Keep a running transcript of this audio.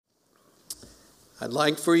I'd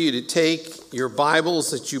like for you to take your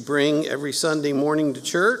Bibles that you bring every Sunday morning to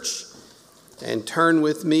church and turn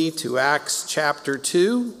with me to Acts chapter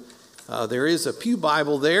 2. There is a pew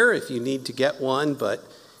Bible there if you need to get one, but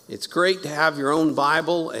it's great to have your own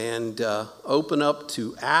Bible and open up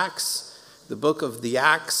to Acts. The book of the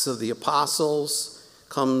Acts of the Apostles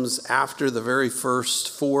comes after the very first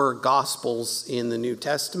four Gospels in the New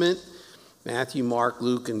Testament: Matthew, Mark,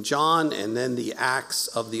 Luke, and John, and then the Acts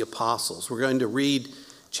of the Apostles. We're going to read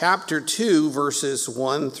chapter 2, verses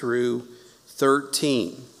 1 through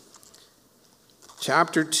 13.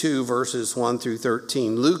 Chapter 2, verses 1 through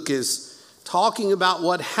 13. Luke is talking about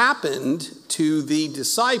what happened to the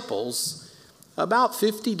disciples about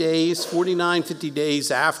 50 days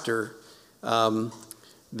after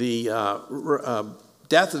the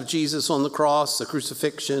death of Jesus on the cross, the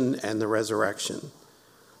crucifixion, and the resurrection.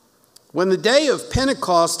 When the day of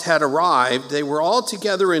Pentecost had arrived, they were all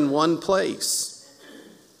together in one place.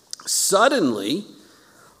 Suddenly,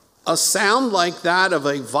 a sound like that of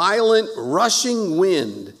a violent rushing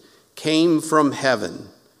wind came from heaven,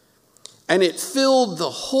 and it filled the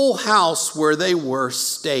whole house where they were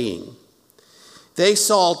staying. They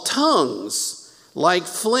saw tongues like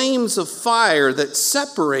flames of fire that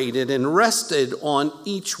separated and rested on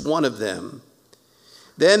each one of them.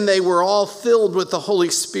 Then they were all filled with the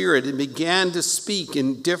Holy Spirit and began to speak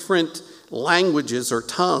in different languages or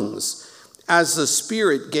tongues as the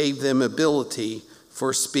Spirit gave them ability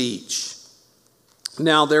for speech.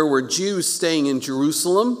 Now there were Jews staying in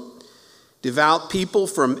Jerusalem, devout people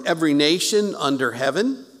from every nation under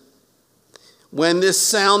heaven. When this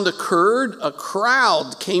sound occurred, a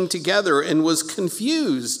crowd came together and was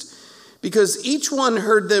confused because each one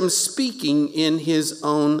heard them speaking in his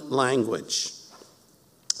own language.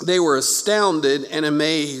 They were astounded and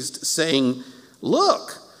amazed, saying,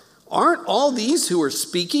 "Look, aren't all these who are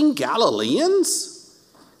speaking Galileans?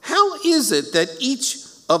 How is it that each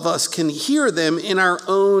of us can hear them in our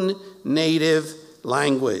own native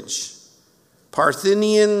language?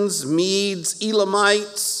 Parthians, Medes,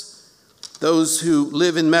 Elamites, those who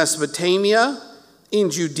live in Mesopotamia, in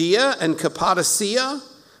Judea and Cappadocia,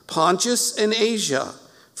 Pontus and Asia,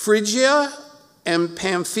 Phrygia and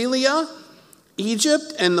Pamphylia,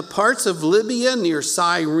 Egypt and the parts of Libya near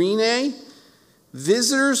Cyrene,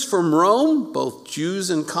 visitors from Rome, both Jews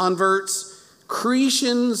and converts,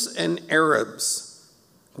 Cretians and Arabs.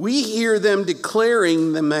 We hear them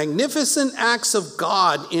declaring the magnificent acts of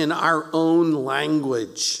God in our own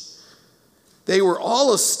language." They were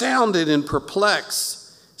all astounded and perplexed,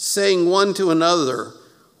 saying one to another,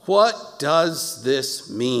 "What does this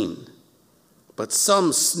mean?" But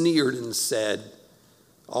some sneered and said,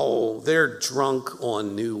 "Oh, they're drunk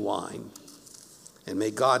on new wine." And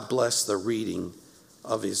may God bless the reading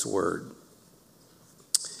of his word.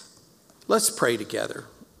 Let's pray together.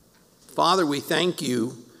 Father, we thank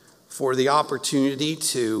you for the opportunity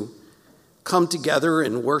to come together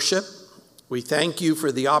and worship. We thank you for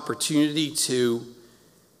the opportunity to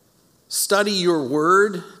study your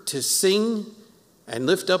word, to sing and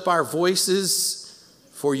lift up our voices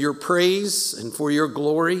for your praise and for your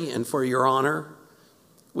glory and for your honor.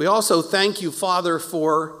 We also thank you, Father,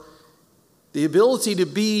 for the ability to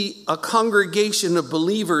be a congregation of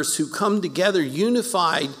believers who come together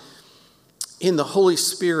unified in the Holy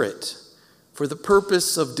Spirit for the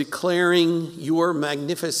purpose of declaring your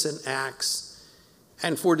magnificent acts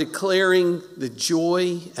and for declaring the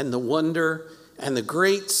joy and the wonder and the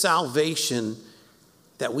great salvation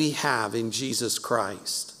that we have in Jesus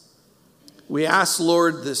Christ. We ask,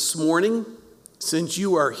 Lord, this morning, since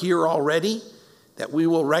you are here already, that we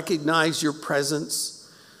will recognize your presence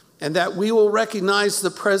and that we will recognize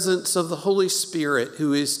the presence of the Holy Spirit,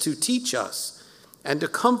 who is to teach us and to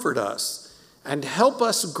comfort us and help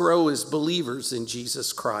us grow as believers in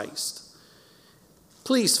Jesus Christ.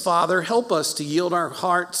 Please, Father, help us to yield our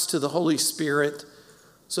hearts to the Holy Spirit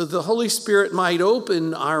so the Holy Spirit might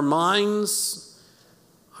open our minds,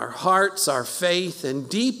 our hearts, our faith, and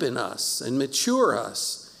deepen us and mature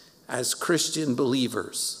us as Christian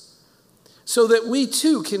believers, so that we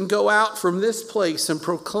too can go out from this place and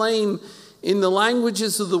proclaim in the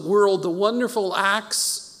languages of the world the wonderful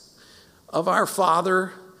acts of our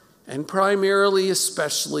Father, and primarily,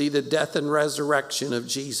 especially, the death and resurrection of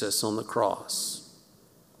Jesus on the cross.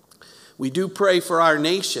 We do pray for our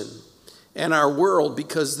nation and our world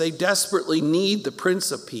because they desperately need the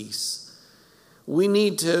Prince of Peace. We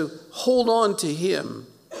need to hold on to him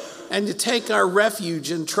and to take our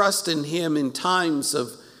refuge and trust in him in times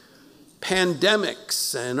of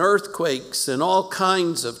pandemics and earthquakes and all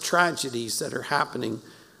kinds of tragedies that are happening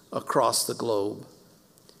across the globe.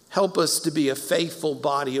 Help us to be a faithful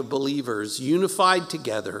body of believers, unified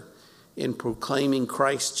together in proclaiming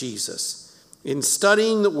Christ Jesus, in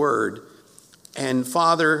studying the Word, and,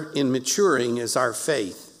 Father, in maturing as our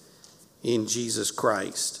faith in Jesus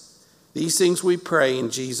Christ. These things we pray in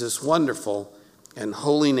Jesus' wonderful and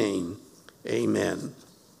holy name. Amen.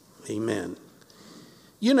 Amen.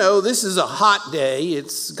 You know, this is a hot day.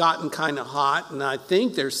 It's gotten kind of hot, and I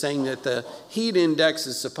think they're saying that the heat index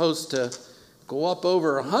is supposed to go up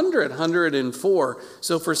over 100, 104.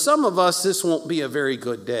 So for some of us, this won't be a very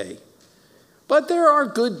good day. But there are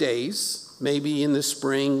good days, maybe in the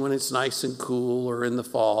spring when it's nice and cool, or in the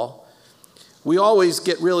fall. We always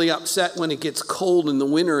get really upset when it gets cold in the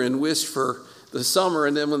winter and wish for the summer.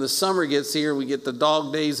 And then when the summer gets here, we get the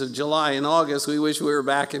dog days of July and August. We wish we were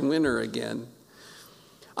back in winter again.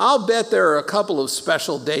 I'll bet there are a couple of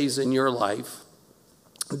special days in your life,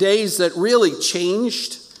 days that really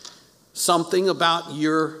changed something about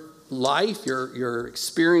your life, your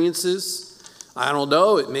experiences. I don't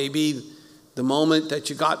know, it may be the moment that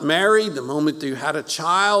you got married, the moment that you had a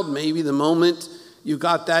child, maybe the moment you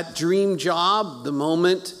got that dream job, the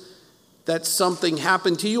moment that something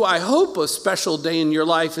happened to you. I hope a special day in your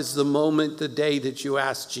life is the moment, the day that you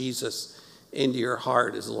ask Jesus into your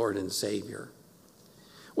heart as Lord and Savior.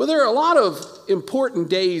 Well, there are a lot of important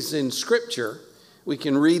days in Scripture. We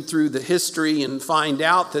can read through the history and find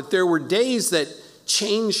out that there were days that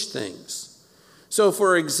changed things. So,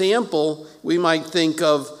 for example, we might think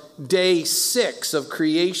of day 6 of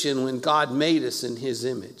creation when God made us in His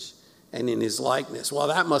image and in His likeness. Well,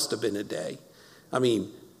 that must have been a day. I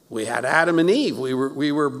mean, we had Adam and Eve.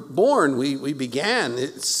 We were born. We began.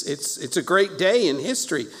 It's a great day in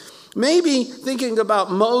history. Maybe thinking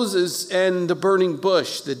about Moses and the burning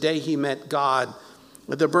bush, the day he met God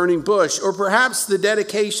at the burning bush, or perhaps the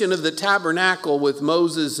dedication of the tabernacle with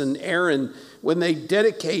Moses and Aaron when they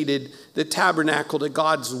dedicated the tabernacle to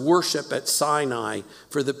God's worship at Sinai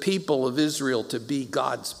for the people of Israel to be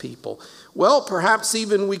God's people. Well, perhaps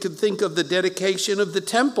even we could think of the dedication of the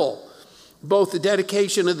temple. Both the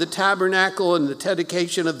dedication of the tabernacle and the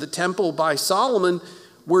dedication of the temple by Solomon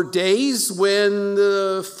were days when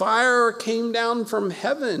the fire came down from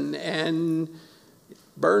heaven and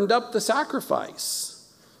burned up the sacrifice.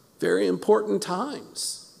 Very important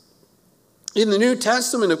times. In the New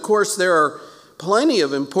Testament, of course, there are plenty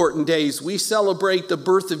of important days. We celebrate the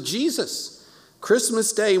birth of Jesus,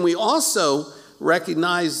 Christmas Day, and we also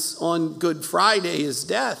recognize on Good Friday his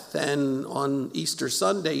death, and on Easter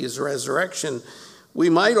Sunday his resurrection.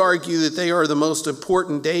 We might argue that they are the most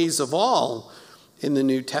important days of all in the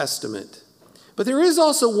New Testament. But there is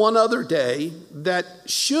also one other day that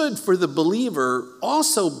should, for the believer,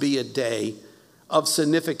 also be a day of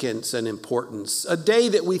significance and importance, a day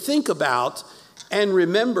that we think about and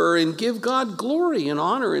remember and give God glory and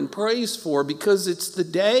honor and praise for, because it's the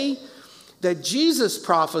day that Jesus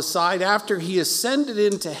prophesied after he ascended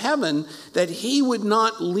into heaven that he would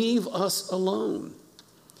not leave us alone.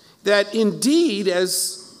 That indeed,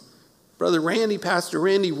 as Pastor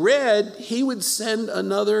Randy read, he would send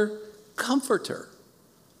another comforter.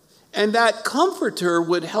 And that comforter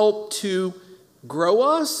would help to grow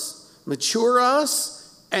us, mature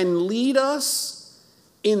us, and lead us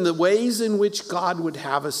in the ways in which God would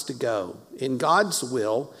have us to go, in God's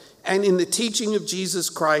will, and in the teaching of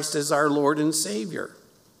Jesus Christ as our Lord and Savior.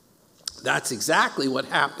 That's exactly what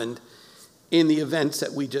happened in the events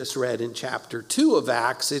that we just read in chapter 2 of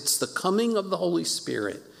Acts. It's the coming of the Holy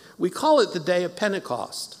Spirit. We call it the day of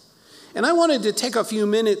Pentecost. And I wanted to take a few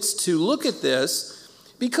minutes to look at this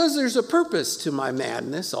because there's a purpose to my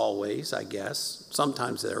madness always, I guess.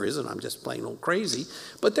 Sometimes there isn't. I'm just plain old crazy.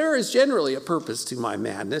 But there is generally a purpose to my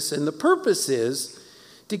madness. And the purpose is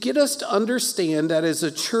to get us to understand that as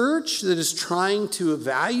a church that is trying to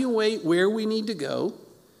evaluate where we need to go,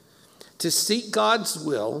 to seek God's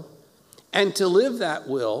will, and to live that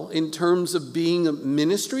will in terms of being a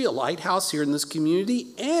ministry, a lighthouse here in this community,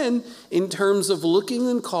 and in terms of looking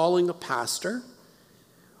and calling a pastor,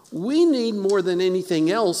 we need more than anything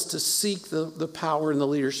else to seek the power and the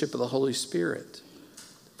leadership of the Holy Spirit.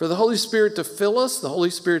 For the Holy Spirit to fill us, the Holy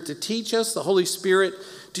Spirit to teach us, the Holy Spirit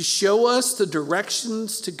to show us the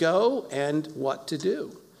directions to go and what to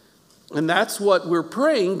do. And that's what we're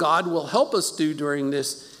praying God will help us do during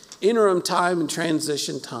this interim time and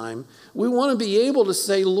transition time. We want to be able to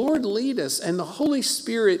say, Lord, lead us. And the Holy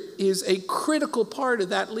Spirit is a critical part of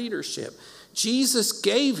that leadership. Jesus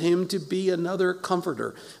gave him to be another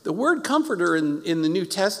comforter. The word comforter in the New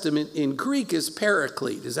Testament in Greek is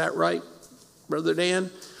paraclete. Is that right, Brother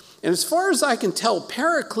Dan? And as far as I can tell,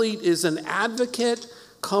 paraclete is an advocate,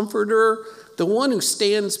 comforter, the one who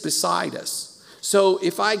stands beside us. So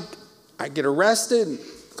if I get arrested,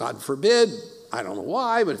 God forbid, I don't know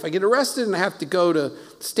why, but if I get arrested and I have to go to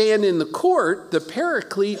stand in the court, the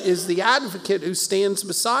paraclete is the advocate who stands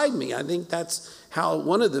beside me. I think that's how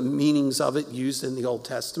one of the meanings of it used in the Old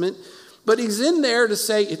Testament. But he's in there to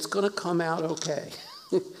say it's going to come out okay.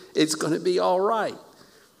 It's going to be all right.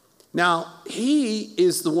 Now, he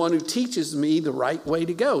is the one who teaches me the right way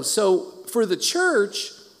to go. So for the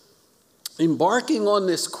church, embarking on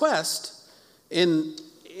this quest in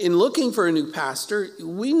looking for a new pastor,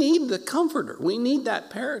 we need the comforter. We need that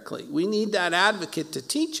paraclete. We need that advocate to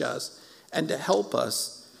teach us and to help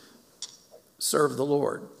us serve the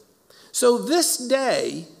Lord. So this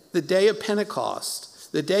day, the day of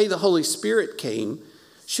Pentecost, the day the Holy Spirit came,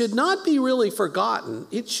 should not be really forgotten.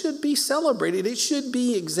 It should be celebrated. It should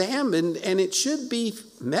be examined, and it should be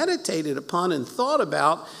meditated upon and thought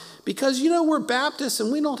about, because, we're Baptists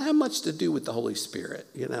and we don't have much to do with the Holy Spirit.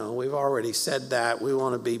 We've already said that. We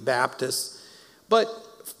want to be Baptists. But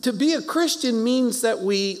to be a Christian means that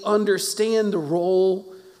we understand the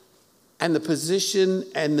role and the position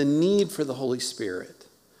and the need for the Holy Spirit.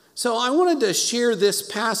 So I wanted to share this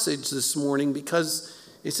passage this morning because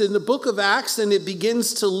it's in the book of Acts, and it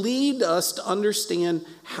begins to lead us to understand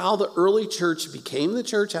how the early church became the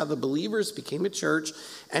church, how the believers became a church,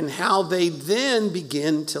 and how they then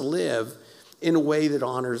begin to live in a way that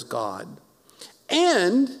honors God.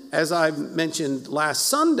 And, as I mentioned last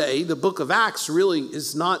Sunday, the book of Acts really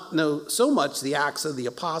is not so much the Acts of the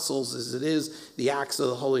Apostles as it is the Acts of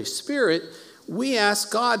the Holy Spirit. We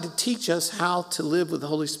ask God to teach us how to live with the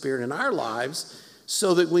Holy Spirit in our lives,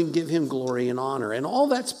 so that we can give him glory and honor. And all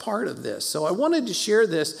that's part of this. So I wanted to share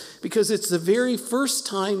this because it's the very first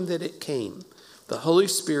time that it came, the Holy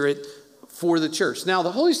Spirit for the church. Now,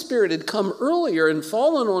 the Holy Spirit had come earlier and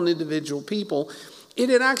fallen on individual people. It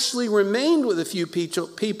had actually remained with a few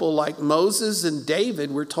people like Moses and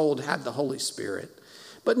David, we're told, had the Holy Spirit.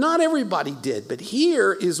 But not everybody did. But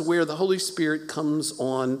here is where the Holy Spirit comes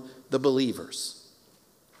on the believers,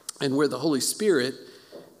 and where the Holy Spirit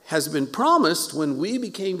has been promised when we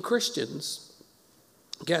became Christians.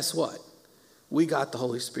 Guess what? We got the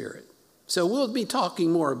Holy Spirit. So we'll be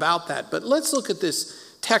talking more about that. But let's look at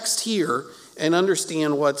this text here and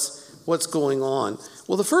understand what's going on.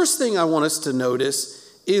 Well, the first thing I want us to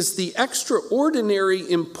notice is the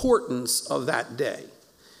extraordinary importance of that day.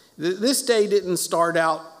 This day didn't start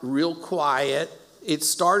out real quiet. It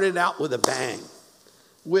started out with a bang,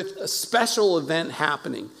 with a special event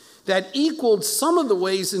happening that equaled some of the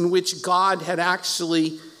ways in which God had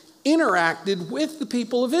actually interacted with the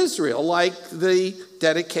people of Israel, like the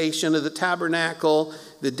dedication of the tabernacle,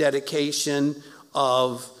 the dedication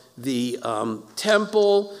of the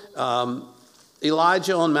temple,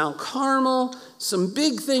 Elijah on Mount Carmel. Some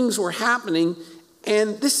big things were happening,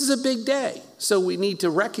 and this is a big day. So we need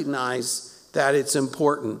to recognize that it's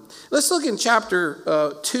important. Let's look in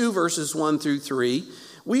chapter 2, verses 1 through 3.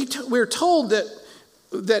 We're told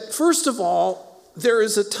that first of all, there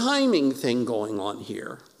is a timing thing going on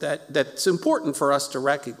here that's important for us to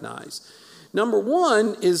recognize. Number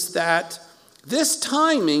one is that this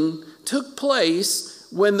timing took place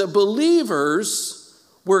when the believers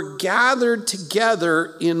were gathered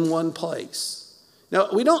together in one place. Now,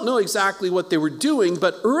 we don't know exactly what they were doing,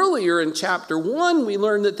 but earlier in chapter 1, we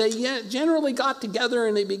learned that they generally got together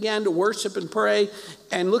and they began to worship and pray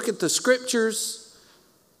and look at the scriptures.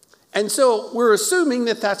 And so we're assuming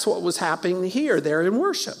that that's what was happening here. They're in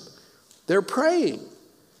worship. They're praying.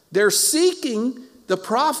 They're seeking the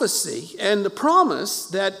prophecy and the promise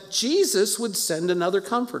that Jesus would send another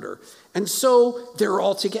comforter. And so they're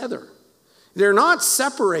all together. They're not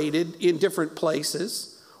separated in different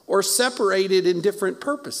places or separated in different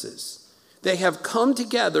purposes. They have come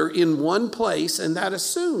together in one place, and that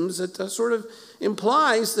assumes, that sort of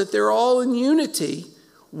implies that they're all in unity,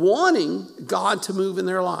 wanting God to move in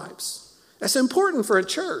their lives. That's important for a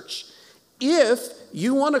church. If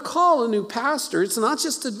you want to call a new pastor, it's not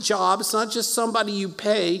just a job, it's not just somebody you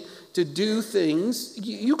pay to do things.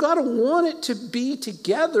 You got to want it to be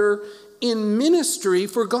together in ministry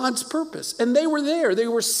for God's purpose. And they were there. They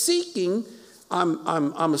were seeking,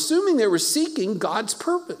 I'm assuming they were seeking God's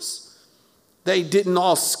purpose. They didn't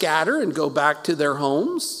all scatter and go back to their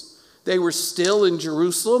homes. They were still in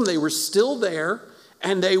Jerusalem. They were still there.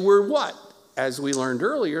 And they were what? As we learned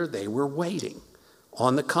earlier, they were waiting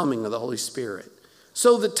on the coming of the Holy Spirit.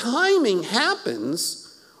 So the timing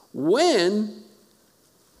happens when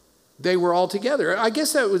they were all together. I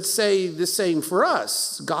guess I would say the same for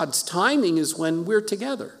us. God's timing is when we're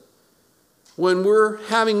together. When we're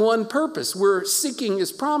having one purpose. We're seeking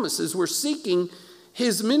his promises. We're seeking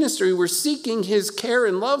his ministry. We're seeking his care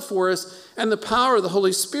and love for us and the power of the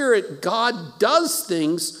Holy Spirit. God does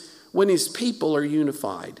things when his people are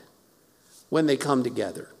unified, when they come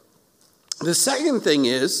together. The second thing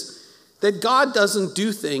is that God doesn't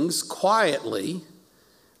do things quietly,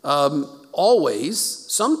 always.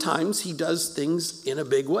 Sometimes he does things in a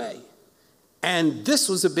big way. And this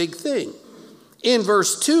was a big thing. In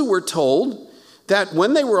verse 2, we're told that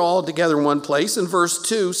when they were all together in one place, in verse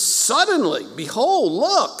 2, suddenly, behold,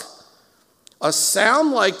 look, a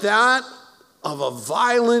sound like that of a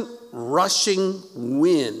violent rushing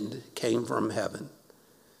wind came from heaven.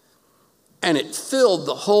 And it filled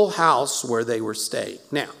the whole house where they were staying.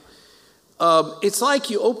 Now, it's like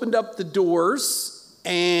you opened up the doors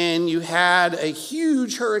and you had a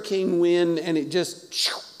huge hurricane wind and it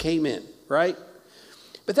just came in, right?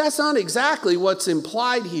 But that's not exactly what's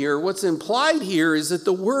implied here. What's implied here is that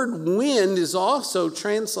the word wind is also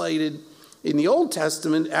translated in the Old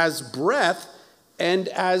Testament as breath and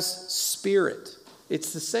as spirit.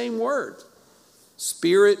 It's the same word.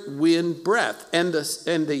 Spirit, wind, breath. And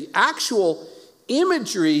the actual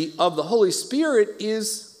imagery of the Holy Spirit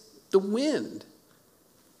is the wind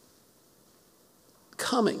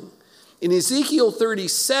coming. In Ezekiel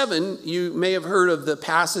 37, you may have heard of the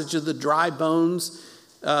passage of the dry bones.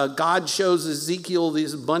 God shows Ezekiel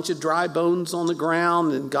these bunch of dry bones on the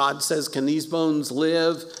ground, and God says, can these bones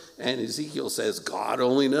live? And Ezekiel says, God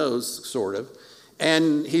only knows, sort of.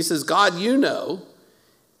 And he says, God, you know.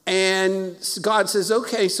 And God says,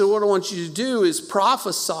 okay, so what I want you to do is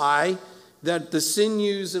prophesy that the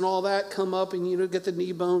sinews and all that come up and, get the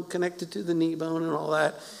knee bone connected to the knee bone and all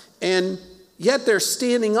that. And yet they're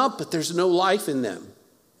standing up, but there's no life in them.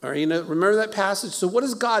 All right, remember that passage? So what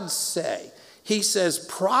does God say? He says,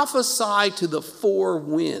 prophesy to the four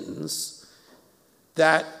winds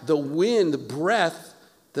that the wind, the breath,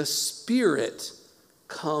 the Spirit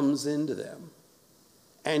comes into them.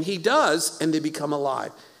 And he does, and they become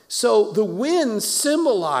alive. So the wind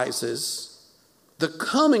symbolizes the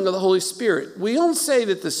coming of the Holy Spirit. We don't say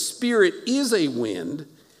that the Spirit is a wind,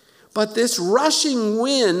 but this rushing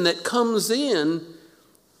wind that comes in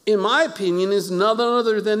my opinion, is none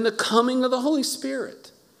other than the coming of the Holy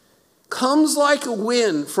Spirit. Comes like a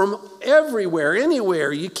wind from everywhere,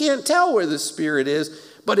 anywhere. You can't tell where the Spirit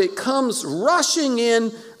is, but it comes rushing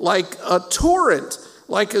in like a torrent,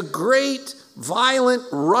 like a great, violent,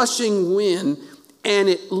 rushing wind, and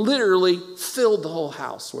it literally filled the whole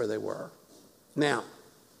house where they were. Now,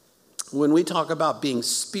 when we talk about being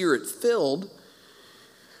Spirit-filled,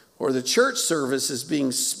 or the church service is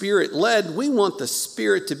being Spirit-led, we want the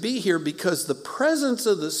Spirit to be here because the presence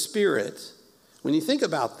of the Spirit, when you think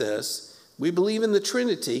about this, we believe in the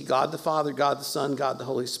Trinity, God the Father, God the Son, God the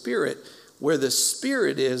Holy Spirit. Where the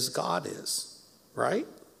Spirit is, God is, right?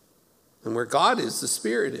 And where God is, the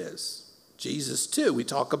Spirit is. Jesus too. We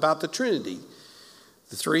talk about the Trinity.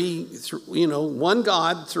 The three, one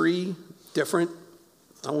God, three different,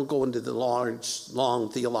 I won't go into the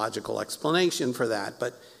long theological explanation for that,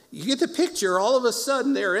 but you get the picture. All of a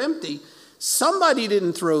sudden, they're empty. Somebody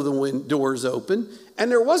didn't throw the doors open,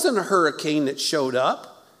 and there wasn't a hurricane that showed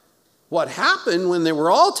up. What happened when they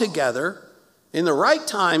were all together in the right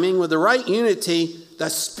timing with the right unity, the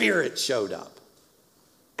Spirit showed up.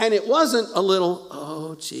 And it wasn't a little,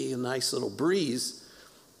 a nice little breeze.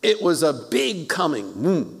 It was a big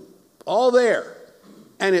coming, all there.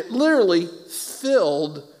 And it literally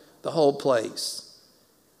filled the whole place.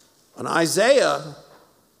 When Isaiah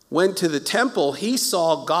went to the temple, he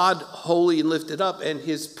saw God holy and lifted up, and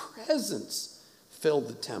his presence filled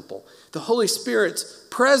the temple. The Holy Spirit's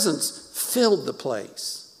presence filled the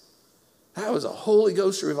place. That was a Holy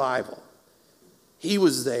Ghost revival. He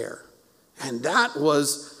was there. And that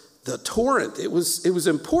was the torrent. It was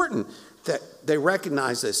important that they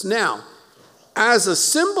recognize this. Now, as a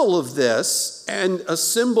symbol of this, and a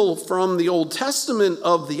symbol from the Old Testament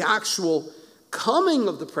of the actual coming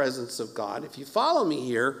of the presence of God, if you follow me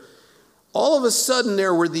here, all of a sudden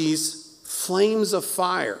there were these flames of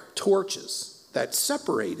fire, torches, that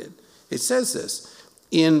separated. It says this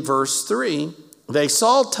in verse 3, they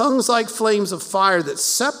saw tongues like flames of fire that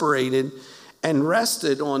separated and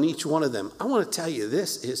rested on each one of them. I want to tell you,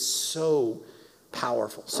 this is so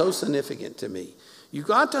powerful, so significant to me. You've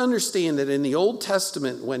got to understand that in the Old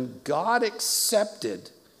Testament, when God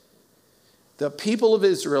accepted the people of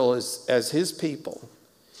Israel as his people,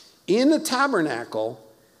 in the tabernacle,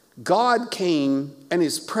 God came and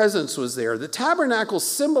his presence was there. The tabernacle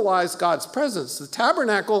symbolized God's presence. The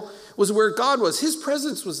tabernacle was where God was. His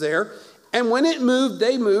presence was there. And when it moved,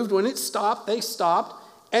 they moved. When it stopped, they stopped.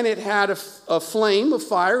 and it had a flame of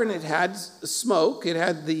fire, and it had smoke. It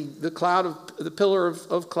had the cloud of the pillar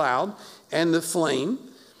of cloud and the flame,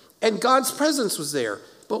 and God's presence was there.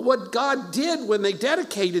 But what God did when they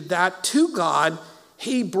dedicated that to God,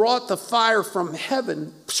 he brought the fire from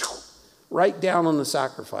heaven right down on the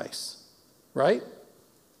sacrifice, right?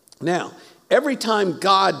 Now, every time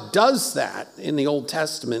God does that in the Old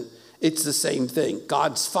Testament, it's the same thing.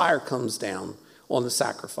 God's fire comes down on the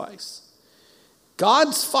sacrifice.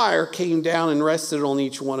 God's fire came down and rested on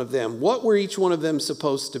each one of them. What were each one of them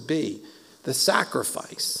supposed to be? The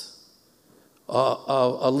sacrifice,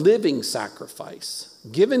 a living sacrifice,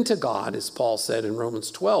 given to God, as Paul said in Romans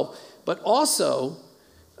 12. But also,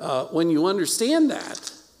 when you understand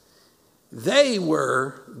that, they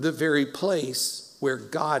were the very place where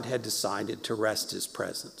God had decided to rest his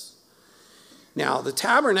presence. Now, the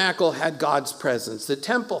tabernacle had God's presence. The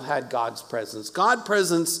temple had God's presence. God's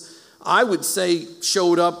presence, I would say,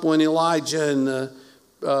 showed up when Elijah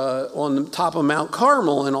on the top of Mount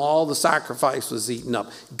Carmel and all the sacrifice was eaten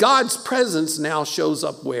up. God's presence now shows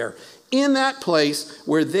up where? In that place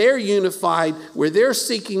where they're unified, where they're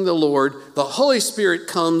seeking the Lord, the Holy Spirit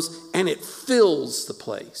comes and it fills the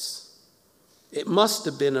place. It must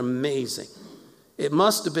have been amazing. It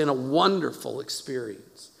must have been a wonderful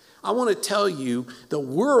experience. I want to tell you, the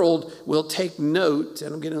world will take note,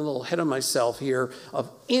 and I'm getting a little ahead of myself here, of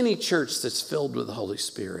any church that's filled with the Holy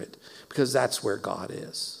Spirit, because that's where God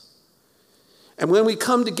is. And when we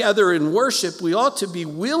come together in worship, we ought to be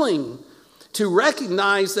willing to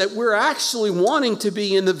recognize that we're actually wanting to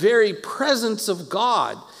be in the very presence of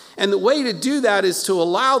God. And the way to do that is to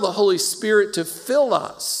allow the Holy Spirit to fill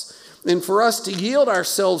us, and for us to yield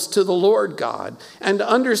ourselves to the Lord God, and to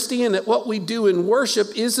understand that what we do in worship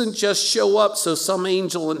isn't just show up so some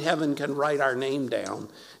angel in heaven can write our name down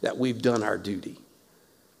that we've done our duty.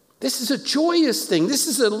 This is a joyous thing. This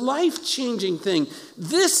is a life-changing thing.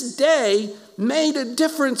 This day made a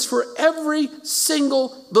difference for every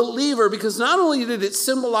single believer, because not only did it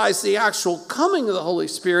symbolize the actual coming of the Holy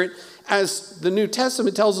Spirit, as the New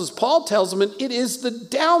Testament tells us, Paul tells them, it is the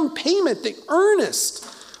down payment, the earnest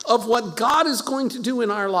of what God is going to do in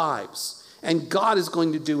our lives, and God is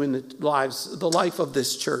going to do in the life of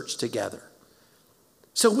this church together.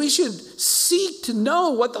 So we should seek to know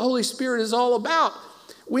what the Holy Spirit is all about.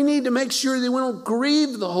 We need to make sure that we don't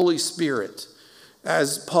grieve the Holy Spirit,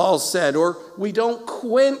 as Paul said, or we don't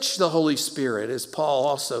quench the Holy Spirit, as Paul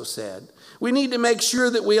also said. We need to make sure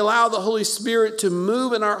that we allow the Holy Spirit to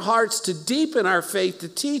move in our hearts, to deepen our faith, to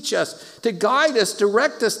teach us, to guide us,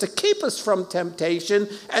 direct us, to keep us from temptation,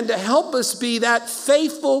 and to help us be that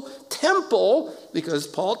faithful temple, because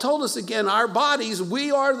Paul told us again, our bodies, we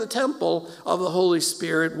are the temple of the Holy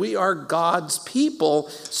Spirit. We are God's people,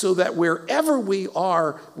 so that wherever we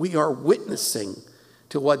are witnessing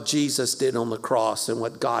to what Jesus did on the cross and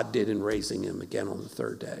what God did in raising him again on the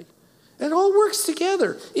third day. It all works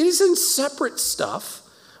together. It isn't separate stuff.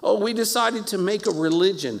 Oh, we decided to make a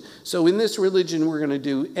religion. So in this religion, we're going to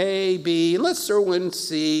do A, B, and let's throw in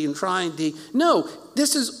C and try and D. No,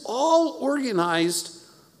 this is all organized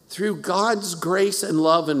through God's grace and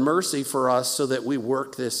love and mercy for us so that we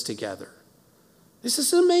work this together. This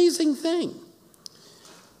is an amazing thing.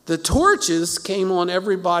 The torches came on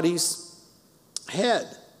everybody's head.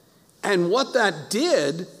 And what that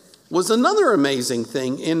did was another amazing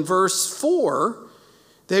thing. In verse 4,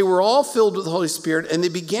 they were all filled with the Holy Spirit, and they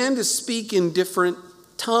began to speak in different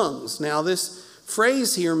tongues. Now, this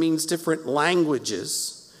phrase here means different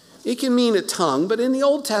languages. It can mean a tongue, but in the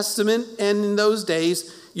Old Testament and in those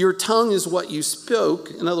days, your tongue is what you spoke.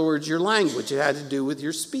 In other words, your language. It had to do with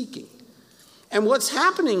your speaking. And what's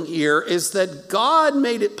happening here is that God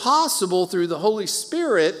made it possible through the Holy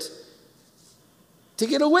Spirit to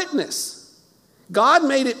get a witness. God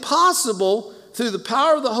made it possible through the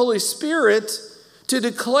power of the Holy Spirit to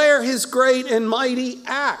declare his great and mighty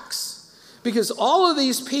acts. Because all of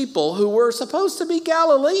these people who were supposed to be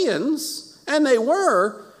Galileans, and they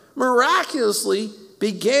were, miraculously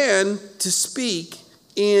began to speak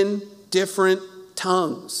in different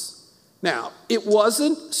tongues. Now, it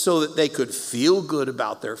wasn't so that they could feel good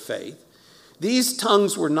about their faith. These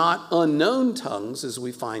tongues were not unknown tongues, as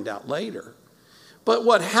we find out later. But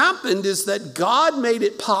what happened is that God made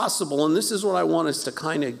it possible, and this is what I want us to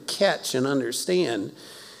kind of catch and understand,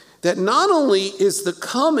 that not only is the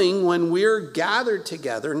coming when we're gathered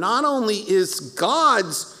together, not only is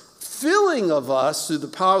God's filling of us through the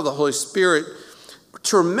power of the Holy Spirit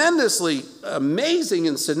tremendously amazing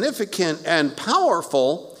and significant and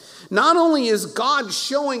powerful, not only is God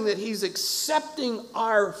showing that he's accepting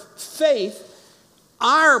our faith,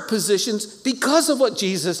 our positions because of what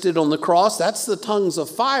Jesus did on the cross. That's the tongues of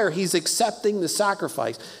fire. He's accepting the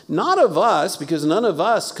sacrifice. Not of us, because none of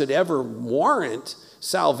us could ever warrant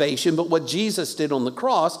salvation, but what Jesus did on the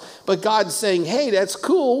cross. But God's saying, hey, that's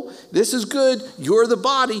cool. This is good. You're the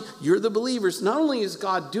body. You're the believers. Not only is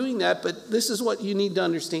God doing that, but this is what you need to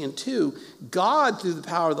understand too. God, through the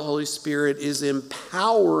power of the Holy Spirit, is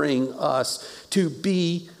empowering us to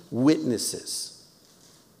be witnesses.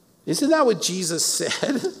 Isn't that what Jesus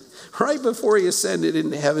said? Right before he ascended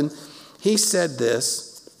into heaven, he said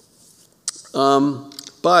this.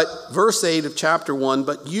 But verse 8 of chapter 1,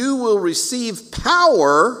 but you will receive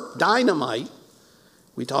power, dynamite,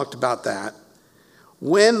 we talked about that,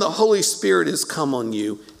 when the Holy Spirit has come on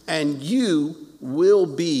you, and you will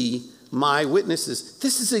be my witnesses.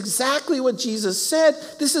 This is exactly what Jesus said.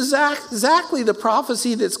 This is exactly the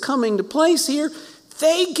prophecy that's coming to place here.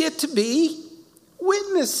 They get to be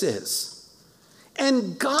witnesses.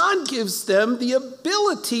 And God gives them the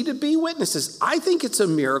ability to be witnesses. I think it's a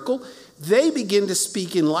miracle. They begin to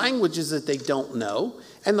speak in languages that they don't know.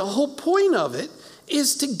 And the whole point of it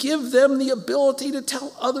is to give them the ability to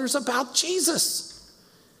tell others about Jesus.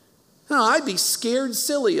 Now, I'd be scared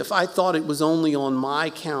silly if I thought it was only on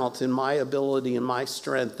my count and my ability and my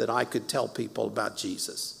strength that I could tell people about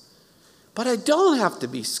Jesus. But I don't have to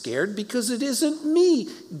be scared because it isn't me.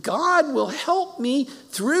 God will help me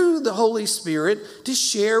through the Holy Spirit to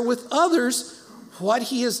share with others what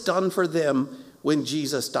he has done for them when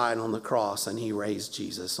Jesus died on the cross and he raised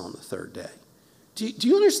Jesus on the third day. Do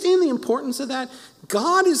you understand the importance of that?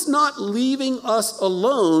 God is not leaving us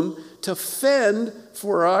alone to fend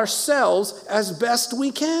for ourselves as best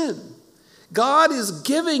we can. God is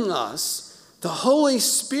giving us the Holy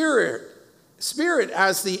Spirit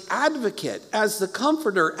as the advocate, as the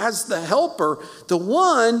comforter, as the helper, the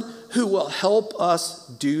one who will help us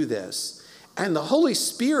do this. And the Holy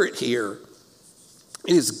Spirit here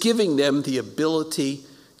is giving them the ability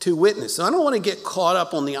to witness. So I don't want to get caught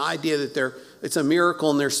up on the idea that it's a miracle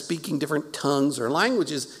and they're speaking different tongues or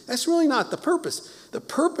languages. That's really not the purpose. The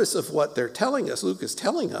purpose of what they're telling us, Luke is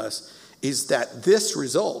telling us, is that this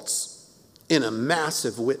results in a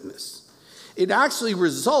massive witness. It actually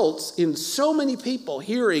results in so many people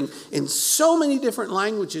hearing in so many different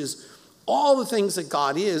languages all the things that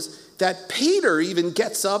God is, that Peter even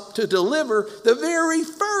gets up to deliver the very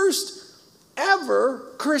first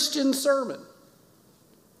ever Christian sermon.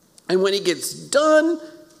 And when he gets done,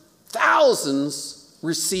 thousands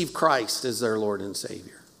receive Christ as their Lord and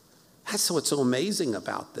Savior. That's what's so amazing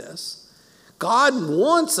about this. God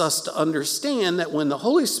wants us to understand that when the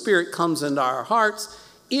Holy Spirit comes into our hearts,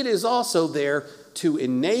 it is also there to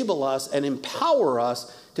enable us and empower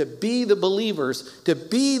us to be the believers, to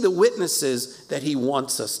be the witnesses that he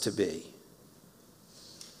wants us to be.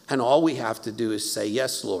 And all we have to do is say,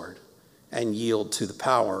 yes, Lord, and yield to the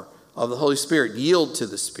power of the Holy Spirit, yield to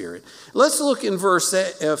the Spirit. Let's look in verse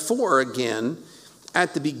 4 again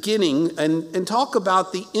at the beginning and talk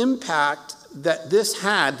about the impact that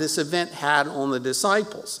this event had on the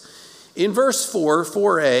disciples. In verse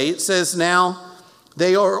 4a, it says, now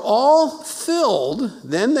they are all filled,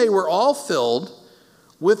 then they were all filled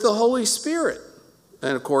with the Holy Spirit.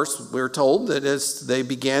 And of course, we're told that as they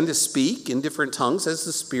began to speak in different tongues, as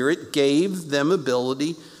the Spirit gave them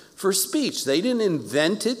ability for speech. They didn't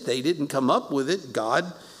invent it. They didn't come up with it.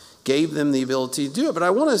 God gave them the ability to do it. But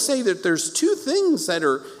I want to say that there's two things that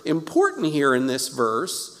are important here in this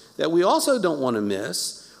verse that we also don't want to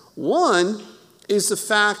miss. One is the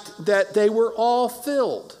fact that they were all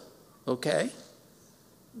filled. Okay?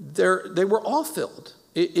 They were all filled.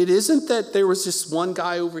 It isn't that there was just one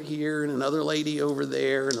guy over here and another lady over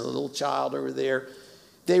there and a little child over there.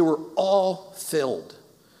 They were all filled.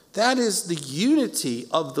 That is the unity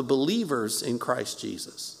of the believers in Christ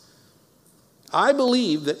Jesus. I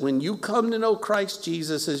believe that when you come to know Christ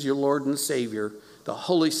Jesus as your Lord and Savior, the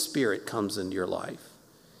Holy Spirit comes into your life.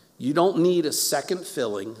 You don't need a second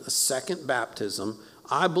filling, a second baptism.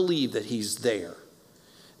 I believe that he's there.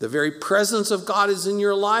 The very presence of God is in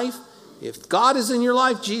your life. If God is in your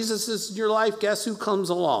life, Jesus is in your life, guess who comes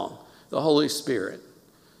along? The Holy Spirit.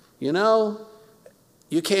 You know,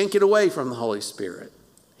 you can't get away from the Holy Spirit.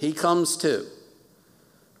 He comes too,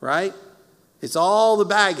 right? It's all the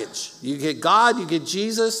baggage. You get God, you get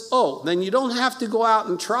Jesus. Oh, then you don't have to go out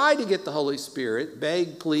and try to get the Holy Spirit,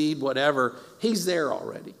 beg, plead, whatever. He's there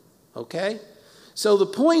already, okay? So the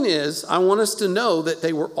point is, I want us to know that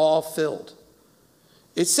they were all filled.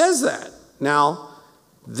 It says that. Now,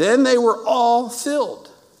 then they were all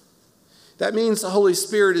filled. That means the Holy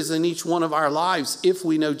Spirit is in each one of our lives if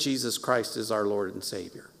we know Jesus Christ as our Lord and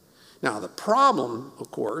Savior. Now, the problem, of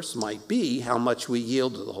course, might be how much we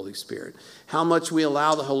yield to the Holy Spirit, how much we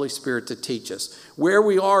allow the Holy Spirit to teach us, where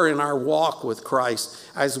we are in our walk with Christ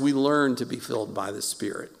as we learn to be filled by the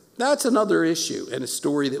Spirit. That's another issue and a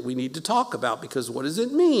story that we need to talk about, because what does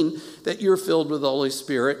it mean that you're filled with the Holy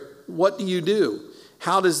Spirit? What do you do?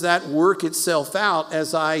 How does that work itself out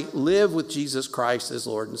as I live with Jesus Christ as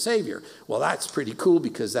Lord and Savior? Well, that's pretty cool,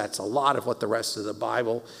 because that's a lot of what the rest of the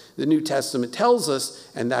Bible, the New Testament, tells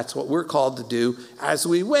us, and that's what we're called to do as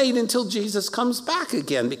we wait until Jesus comes back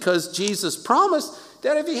again, because Jesus promised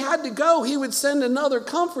that if he had to go, he would send another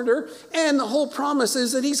comforter, and the whole promise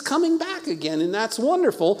is that he's coming back again, and that's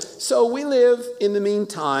wonderful. So we live in the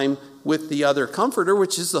meantime with the other comforter,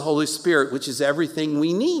 which is the Holy Spirit, which is everything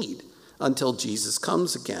we need until Jesus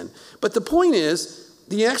comes again. But the point is,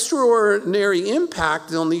 the extraordinary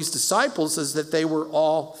impact on these disciples is that they were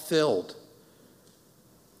all filled.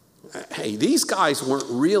 Hey, these guys weren't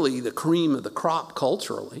really the cream of the crop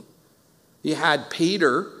culturally. You had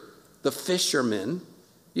Peter, the fisherman.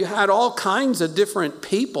 You had all kinds of different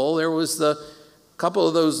people. There was the couple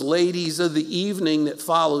of those ladies of the evening that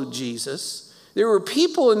followed Jesus. There were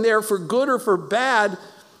people in there for good or for bad,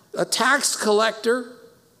 a tax collector,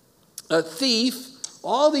 a thief,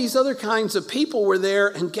 all these other kinds of people were there,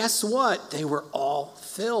 and guess what? They were all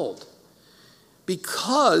filled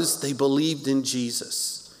because they believed in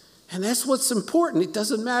Jesus. And that's what's important. It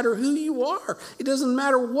doesn't matter who you are. It doesn't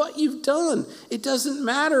matter what you've done. It doesn't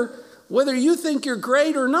matter whether you think you're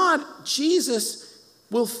great or not. Jesus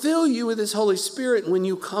will fill you with his Holy Spirit when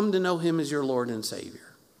you come to know him as your Lord and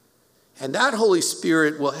Savior. And that Holy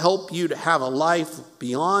Spirit will help you to have a life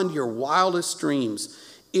beyond your wildest dreams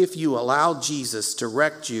if you allow Jesus to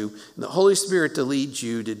direct you and the Holy Spirit to lead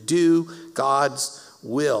you to do God's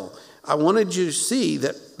will. I wanted you to see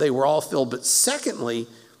that they were all filled, but secondly,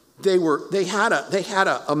 they had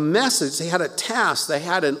a message, they had a task, they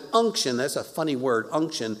had an unction. That's a funny word,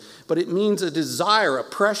 unction, but it means a desire, a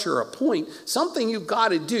pressure, a point, something you've got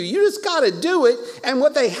to do. You just got to do it. And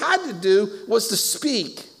what they had to do was to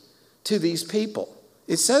speak to these people.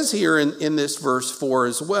 It says here in this verse 4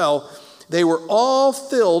 as well, they were all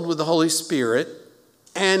filled with the Holy Spirit,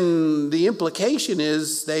 and the implication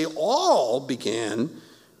is they all began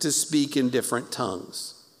to speak in different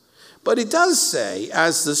tongues. But it does say,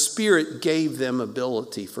 as the Spirit gave them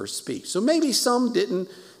ability for speech. So maybe some didn't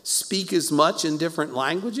speak as much in different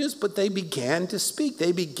languages, but they began to speak.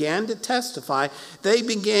 They began to testify. They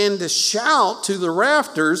began to shout to the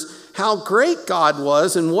rafters how great God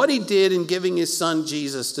was and what he did in giving his son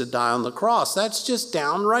Jesus to die on the cross. That's just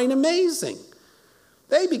downright amazing.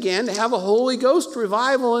 They began to have a Holy Ghost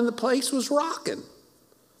revival, and the place was rocking.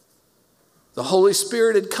 The Holy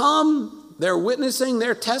Spirit had come. They're witnessing.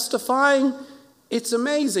 They're testifying. It's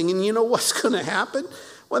amazing. And you know what's going to happen?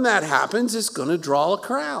 When that happens, it's going to draw a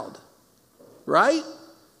crowd, right?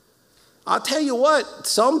 I'll tell you what,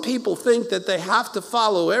 some people think that they have to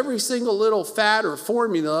follow every single little fad or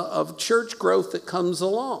formula of church growth that comes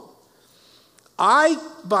along.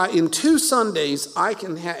 In 2 Sundays, I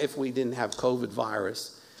can have, if we didn't have COVID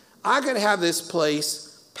virus, I could have this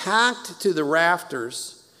place packed to the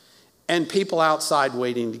rafters and people outside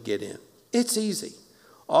waiting to get in. It's easy.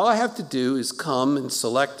 All I have to do is come and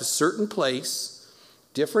select a certain place,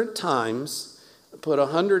 different times, put a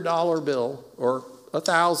 $100 bill or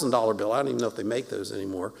 $1,000 bill. I don't even know if they make those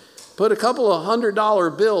anymore. Put a couple of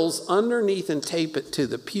 $100 bills underneath and tape it to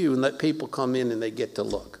the pew and let people come in and they get to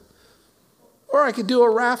look. Or I could do a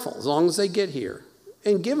raffle as long as they get here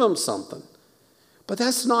and give them something. But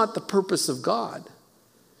that's not the purpose of God.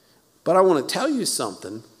 But I want to tell you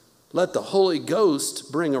something. Let the Holy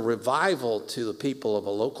Ghost bring a revival to the people of a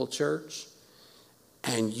local church,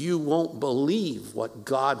 and you won't believe what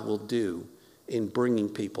God will do in bringing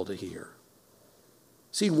people to hear.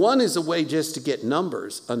 See, one is a way just to get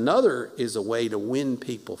numbers. Another is a way to win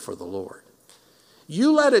people for the Lord.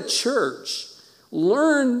 You let a church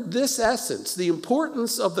learn this essence, the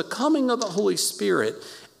importance of the coming of the Holy Spirit,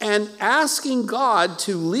 and asking God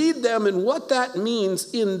to lead them in what that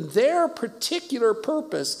means in their particular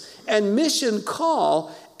purpose and mission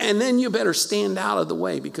call, and then you better stand out of the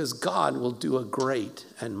way because God will do a great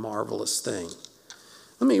and marvelous thing.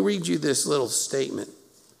 Let me read you this little statement.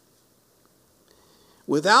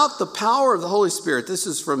 Without the power of the Holy Spirit, this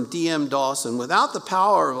is from D.M. Dawson, without the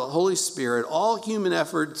power of the Holy Spirit, all human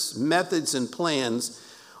efforts, methods, and plans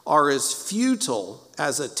are as futile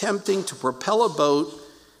as attempting to propel a boat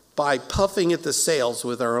by puffing at the sails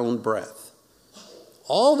with our own breath.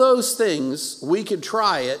 All those things, we could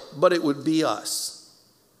try it, but it would be us,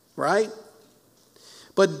 right?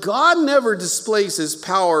 But God never displays his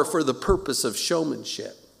power for the purpose of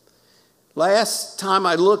showmanship. Last time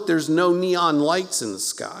I looked, there's no neon lights in the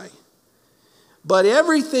sky. But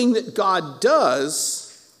everything that God does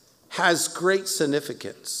has great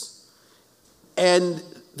significance. And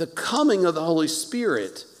the coming of the Holy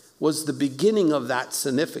Spirit was the beginning of that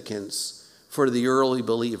significance for the early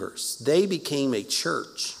believers. They became a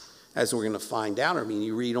church, as we're going to find out. I mean,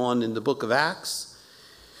 you read on in the book of Acts.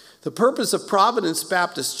 The purpose of Providence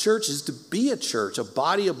Baptist Church is to be a church, a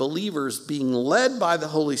body of believers being led by the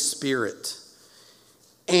Holy Spirit.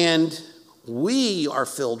 And we are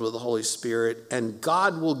filled with the Holy Spirit, and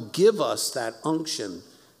God will give us that unction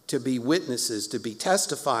to be witnesses, to be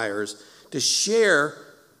testifiers, to share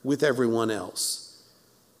with everyone else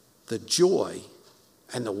the joy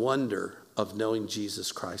and the wonder of knowing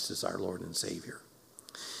Jesus Christ as our Lord and Savior.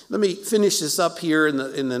 Let me finish this up here in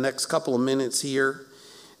the next couple of minutes here.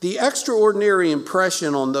 The extraordinary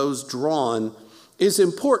impression on those drawn is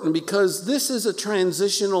important because this is a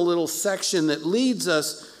transitional little section that leads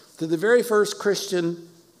us to the very first Christian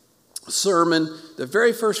sermon, the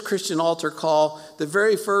very first Christian altar call, the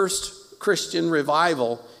very first Christian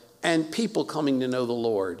revival, and people coming to know the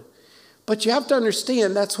Lord. But you have to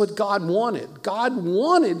understand that's what God wanted. God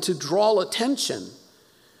wanted to draw attention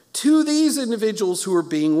to these individuals who were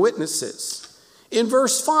being witnesses. In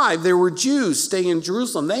verse 5, there were Jews staying in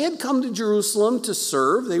Jerusalem. They had come to Jerusalem to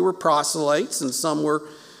serve. They were proselytes, and some were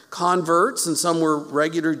converts, and some were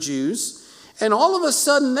regular Jews. And all of a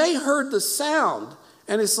sudden, they heard the sound.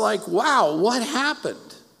 And it's like, wow, what happened?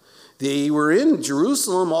 They were in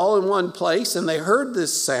Jerusalem all in one place, and they heard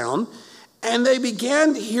this sound. And they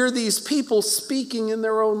began to hear these people speaking in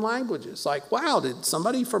their own languages. Like, wow, did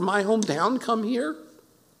somebody from my hometown come here?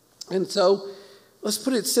 And so, let's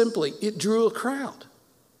put it simply, it drew a crowd.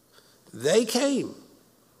 They came.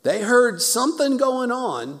 They heard something going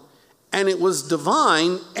on, and it was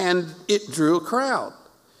divine, and it drew a crowd.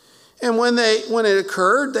 And when it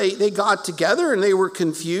occurred, they got together, and they were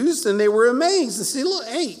confused, and they were amazed. They said, look,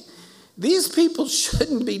 hey, these people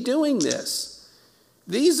shouldn't be doing this.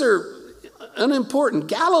 These are unimportant.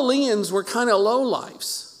 Galileans were kind of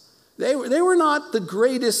lowlifes. They were not the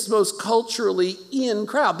greatest, most culturally in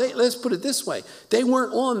crowd. Let's put it this way. They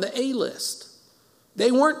weren't on the A-list.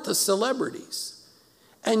 They weren't the celebrities.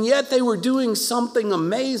 And yet they were doing something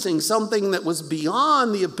amazing, something that was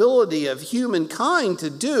beyond the ability of humankind to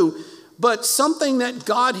do, but something that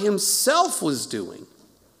God himself was doing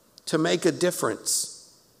to make a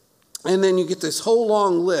difference. And then you get this whole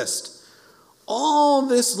long list, all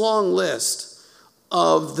this long list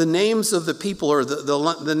of the names of the people or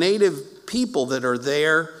the native people that are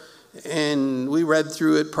there. And we read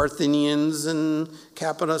through it, Parthians and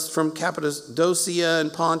from Cappadocia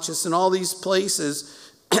and Pontus and all these places.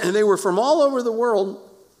 And they were from all over the world.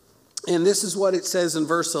 And this is what it says in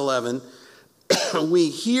verse 11. We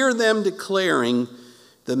hear them declaring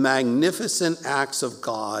the magnificent acts of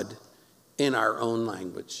God in our own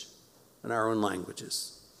language, in our own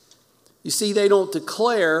languages. You see, they don't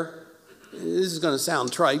declare, this is going to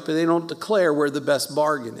sound trite, but they don't declare where the best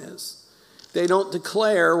bargain is. They don't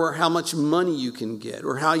declare how much money you can get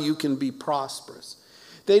or how you can be prosperous.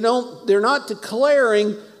 They're not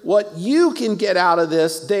declaring what you can get out of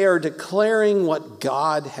this. They are declaring what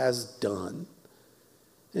God has done.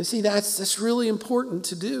 And see, that's really important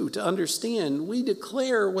to do, to understand. We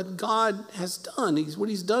declare what God has done, what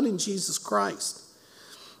he's done in Jesus Christ.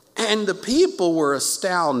 And the people were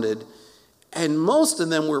astounded, and most of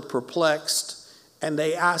them were perplexed, and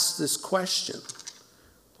they asked this question: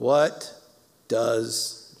 what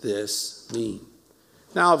does this mean?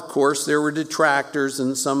 Now, of course, there were detractors,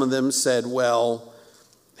 and some of them said, well,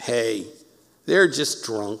 hey, they're just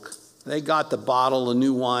drunk. They got the bottle of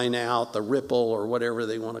new wine out, the Ripple or whatever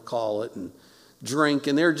they want to call it, and drink,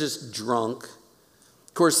 and they're just drunk.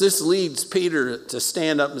 Of course, this leads Peter to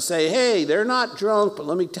stand up and say, hey, they're not drunk, but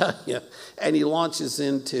let me tell you. And he launches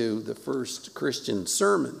into the first Christian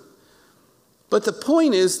sermon. But the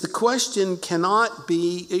point is, the question cannot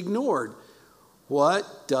be ignored.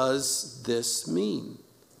 What does this mean?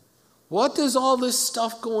 What does all this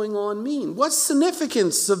stuff going on mean? What's the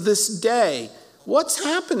significance of this day? What's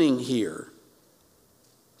happening here?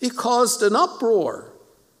 It caused an uproar.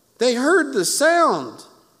 They heard the sound,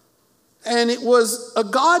 and it was a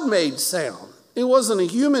God-made sound. It wasn't a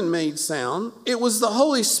human-made sound. It was the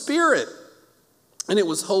Holy Spirit, and it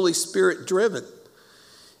was Holy Spirit-driven.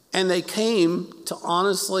 And they came to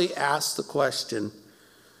honestly ask the question,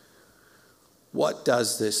 what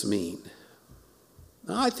does this mean?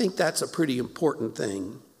 Now, I think that's a pretty important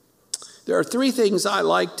thing. There are three things I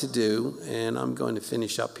like to do, and I'm going to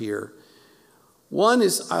finish up here. One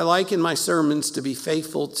is I like in my sermons to be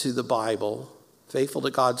faithful to the Bible, faithful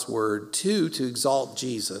to God's word. 2, to exalt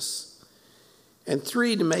Jesus. And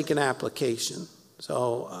 3, to make an application.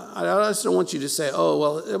 So I just don't want you to say, oh,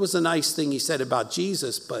 well, it was a nice thing he said about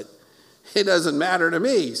Jesus, but it doesn't matter to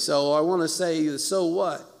me. So I want to say, so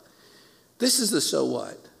what? This is the so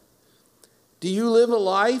what. Do you live a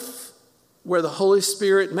life where the Holy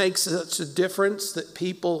Spirit makes such a difference that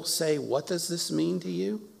people say, what does this mean to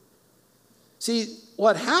you? See,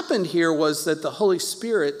 what happened here was that the Holy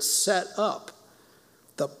Spirit set up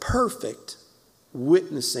the perfect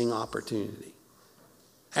witnessing opportunity.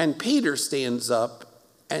 And Peter stands up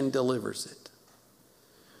and delivers it.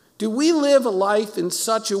 Do we live a life in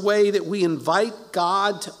such a way that we invite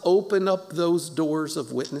God to open up those doors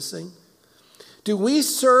of witnessing? Do we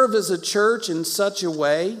serve as a church in such a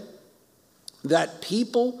way that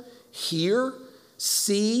people hear,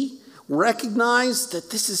 see, recognize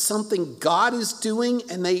that this is something God is doing,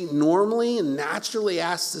 and they normally and naturally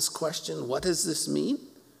ask this question, what does this mean?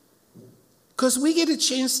 Because we get a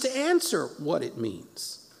chance to answer what it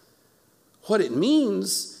means. What it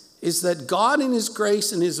means is that God in his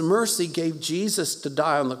grace and his mercy gave Jesus to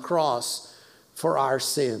die on the cross for our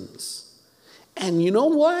sins. And you know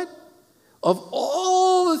what? Of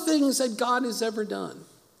all the things that God has ever done,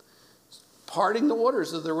 parting the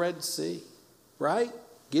waters of the Red Sea, right?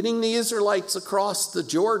 Getting the Israelites across the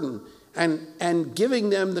Jordan and giving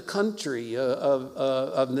them the country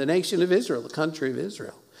of the nation of Israel, the country of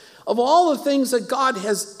Israel. Of all the things that God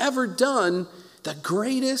has ever done, the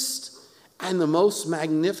greatest and the most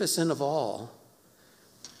magnificent of all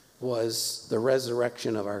was the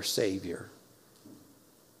resurrection of our Savior.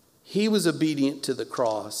 He was obedient to the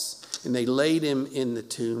cross, and they laid him in the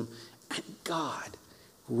tomb, and God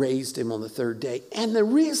raised him on the 3rd day. And the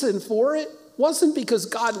reason for it wasn't because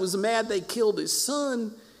God was mad they killed his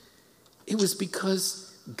son. It was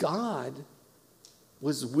because God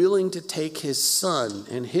was willing to take his son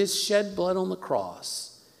and his shed blood on the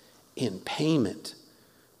cross in payment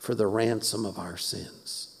for the ransom of our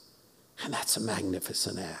sins. And that's a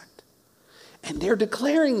magnificent act. And they're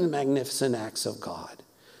declaring the magnificent acts of God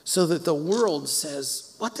so that the world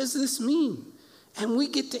says, what does this mean? And we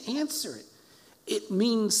get to answer it. It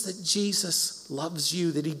means that Jesus loves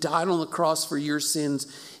you, that he died on the cross for your sins.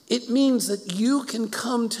 It means that you can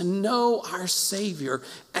come to know our Savior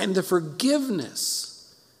and the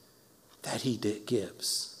forgiveness that he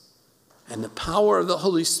gives. And the power of the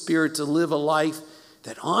Holy Spirit to live a life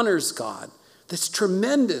that honors God, that's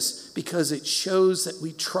tremendous because it shows that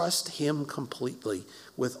we trust him completely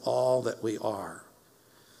with all that we are.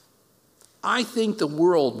 I think the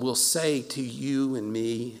world will say to you and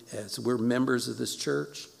me as we're members of this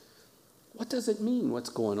church, what does it mean what's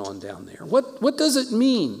going on down there? What does it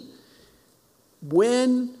mean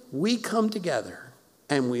when we come together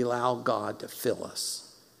and we allow God to fill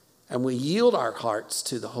us and we yield our hearts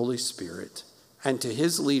to the Holy Spirit and to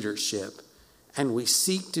his leadership and we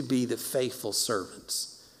seek to be the faithful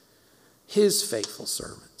servants, his faithful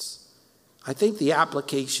servants? I think the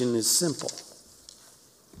application is simple.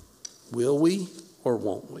 Will we or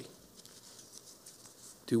won't we?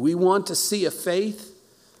 Do we want to see a faith?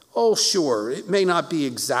 Oh, sure. It may not be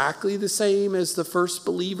exactly the same as the first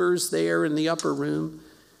believers there in the upper room,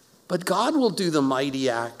 but God will do the mighty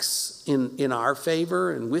acts in our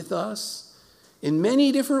favor and with us. In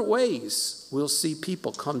many different ways, we'll see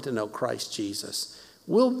people come to know Christ Jesus.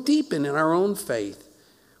 We'll deepen in our own faith.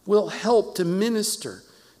 We'll help to minister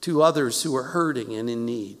to others who are hurting and in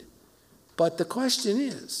need. But the question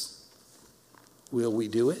is, will we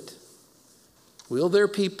do it? Will there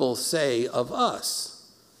people say of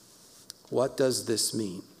us, what does this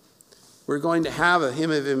mean? We're going to have a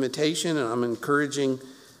hymn of invitation, and I'm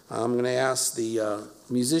going to ask the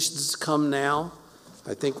musicians to come now.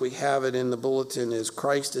 I think we have it in the bulletin as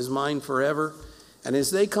Christ is Mine Forever. And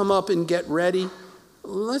as they come up and get ready,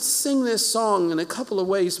 let's sing this song in a couple of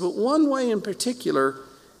ways, but one way in particular.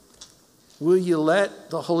 Will you let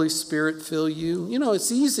the Holy Spirit fill you? You know,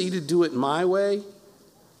 it's easy to do it my way.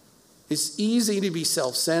 It's easy to be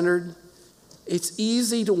self-centered. It's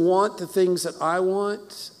easy to want the things that I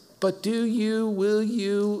want. But will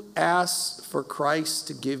you ask for Christ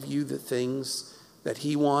to give you the things that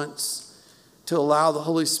he wants? To allow the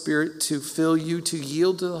Holy Spirit to fill you, to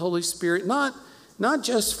yield to the Holy Spirit, not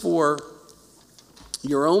just for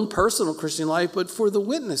your own personal Christian life, but for the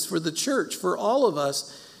witness, for the church, for all of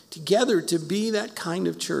us together to be that kind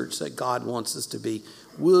of church that God wants us to be.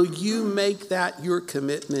 Will you make that your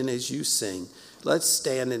commitment as you sing? Let's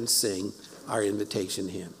stand and sing our invitation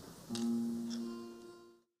hymn.